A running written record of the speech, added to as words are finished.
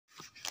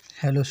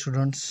Hello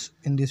students,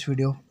 in this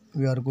video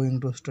we are going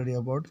to study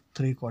about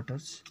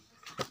 3/4.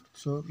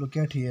 So look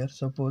at here,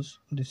 suppose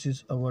this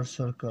is our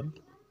circle,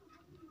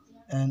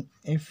 and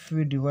if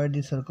we divide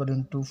the circle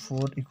into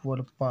 4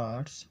 equal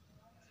parts,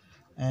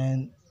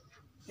 and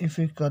if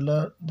we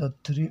color the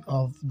 3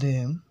 of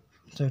them,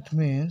 so it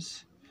means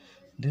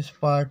this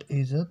part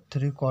is a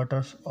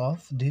 3/4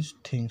 of these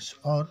things.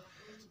 Or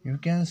you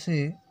can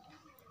say,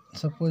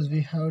 suppose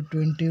we have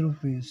 20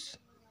 rupees,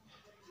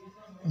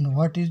 and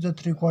what is the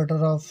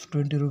 3/4 of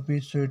 20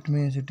 rupees? So it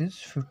means it is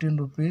 15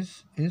 rupees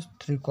is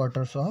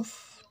 3/4 of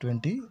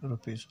 20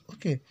 rupees.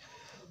 Okay,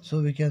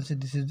 so we can say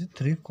this is the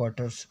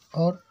 3/4.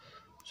 Or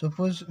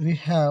suppose we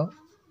have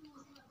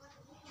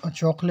a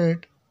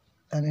chocolate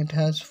and it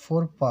has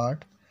 4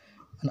 parts,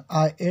 and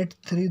I ate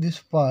 3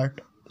 this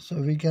part,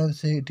 so we can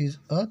say it is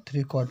a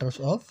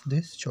 3/4 of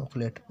this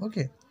chocolate.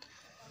 Okay,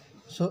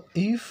 so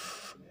if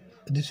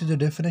this is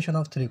the definition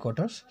of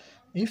 3/4,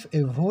 if a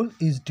whole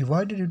is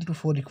divided into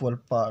 4 equal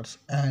parts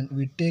and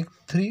we take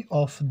 3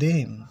 of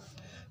them,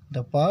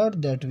 the part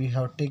that we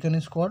have taken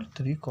is called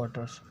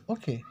 3/4.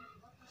 Okay,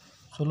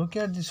 so look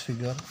at this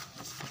figure.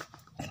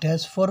 It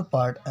has 4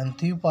 parts and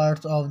 3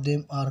 parts of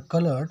them are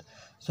colored.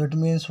 So it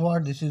means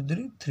what? This is the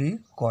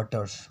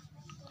 3/4.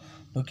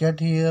 Look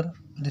at here.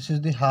 This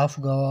is the half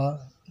gawa.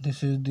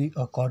 This is the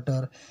a quarter.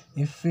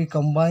 If we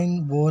combine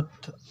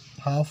both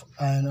half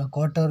and a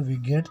quarter,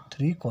 we get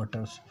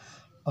 3/4.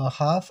 A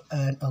half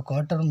and a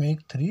quarter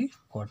make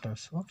 3/4.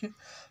 Okay.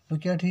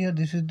 Look at here.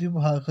 This is the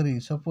bhakri.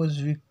 Suppose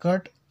we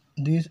cut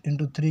these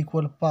into 3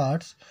 equal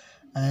parts,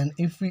 and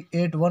if we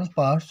ate 1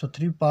 part, so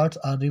 3 parts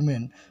are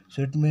remain.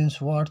 So it means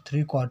what?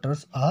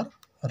 3/4 are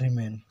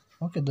remain.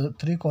 Okay. The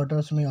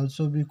 3/4 may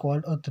also be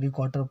called a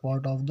 3/4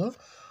 part of the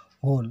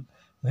whole.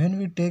 When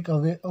we take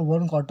away a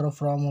 1/4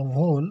 from a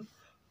whole,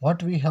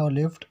 what we have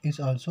left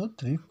is also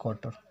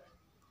 3/4.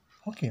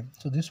 Okay,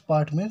 so this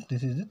part means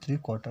this is the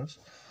 3/4.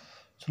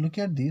 So look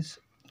at this.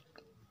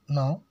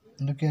 Now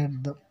look at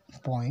the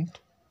point.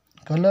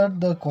 Color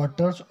the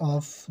quarters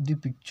of the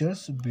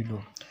pictures below.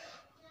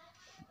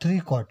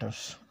 3/4.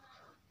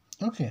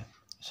 Okay,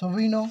 so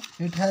we know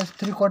it has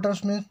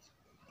 3/4 means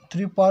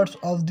 3 parts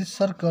of this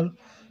circle.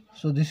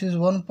 So this is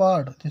 1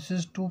 part, this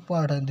is 2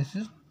 part, and this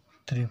is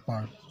 3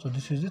 part. So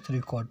this is the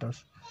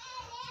 3/4.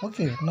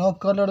 Okay, now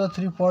color the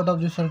 3 part of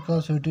the circle,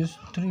 so it is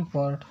 3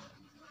 part.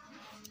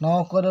 Now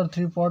color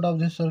 3 part of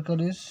this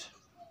circle is,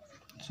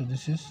 so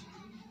this is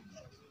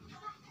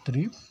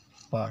 3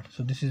 part.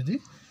 So this is the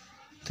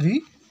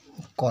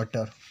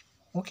 3/4.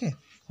 Okay,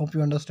 hope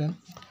you understand.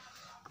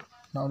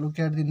 Now look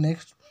at the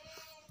next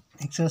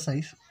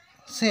exercise.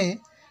 Say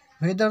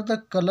whether the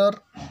color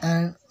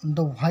and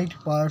the white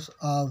parts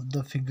of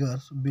the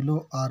figures below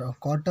are a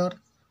quarter,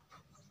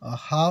 a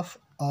half,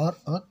 or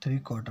a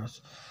 3/4.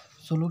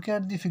 So look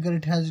at the figure.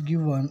 It has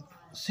given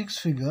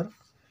 6 figure.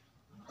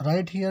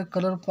 Right here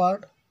color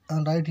part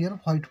and right here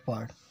white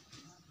part.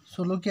 So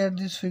look at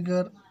this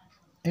figure.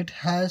 It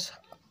has,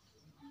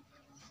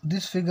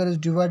 this figure is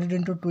divided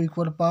into 2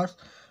 equal parts,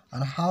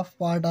 and half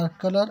part are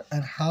color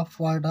and half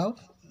part of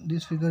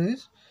this figure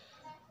is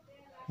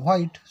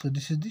white. So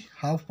this is the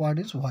half part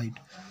is white.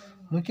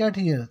 Look at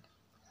here.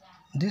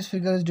 This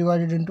figure is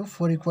divided into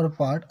 4 equal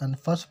parts, and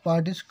first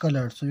part is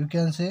colored. So you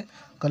can say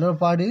color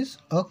part is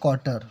a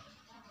quarter.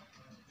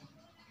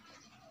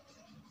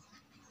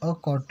 A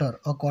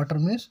quarter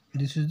means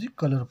this is the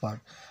color part,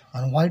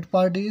 and white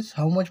part is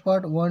how much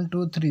part? 1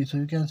 2 3. So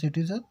you can say it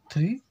is a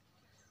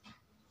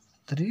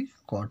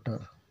 3/4.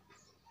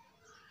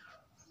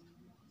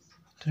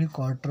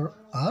 3/4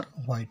 are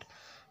white.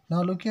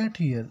 Now look at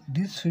here.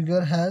 This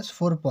figure has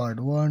 4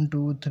 parts. 1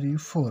 2 3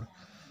 4.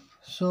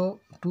 So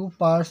 2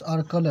 parts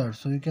are colored.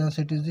 So you can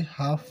say it is the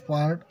half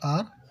part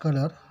are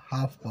color,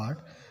 half part,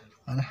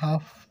 and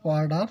half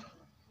part are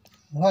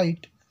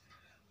white.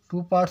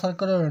 2 parts are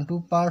colored and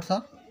 2 parts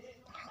are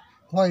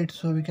white.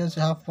 So we can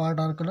say half part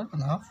are color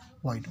and half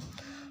white.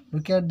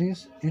 Look at this.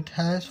 It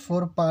has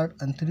 4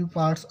 parts and 3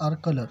 parts are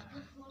color.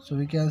 So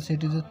we can say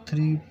it is a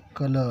 3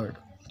 colored.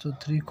 So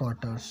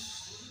 3/4.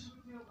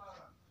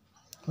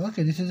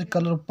 Okay, this is a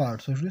color part.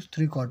 So it is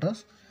 3/4.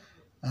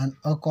 And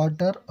a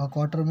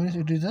quarter means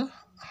it is a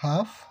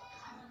half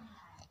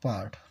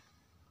part.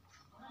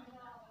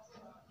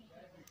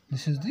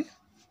 This is the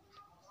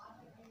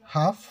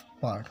half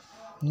part.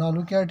 Now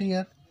look at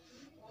here.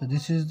 So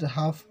this is the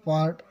half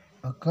part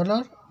a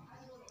color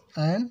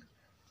and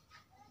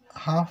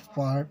half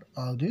part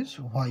of this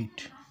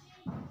white.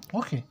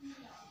 Okay,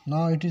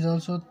 now it is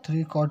also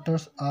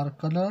 3/4 are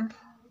colored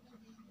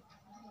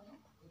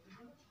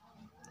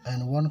and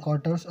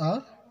 1/4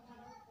 are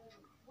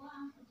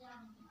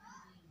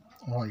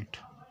white.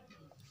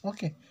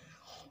 Okay,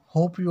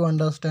 hope you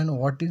understand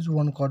what is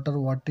 1/4,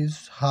 what is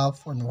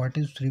half, and what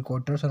is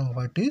 3/4, and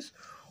what is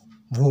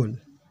whole.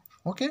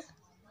 Okay,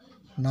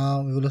 now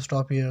we will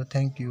stop here.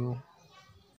 Thank you.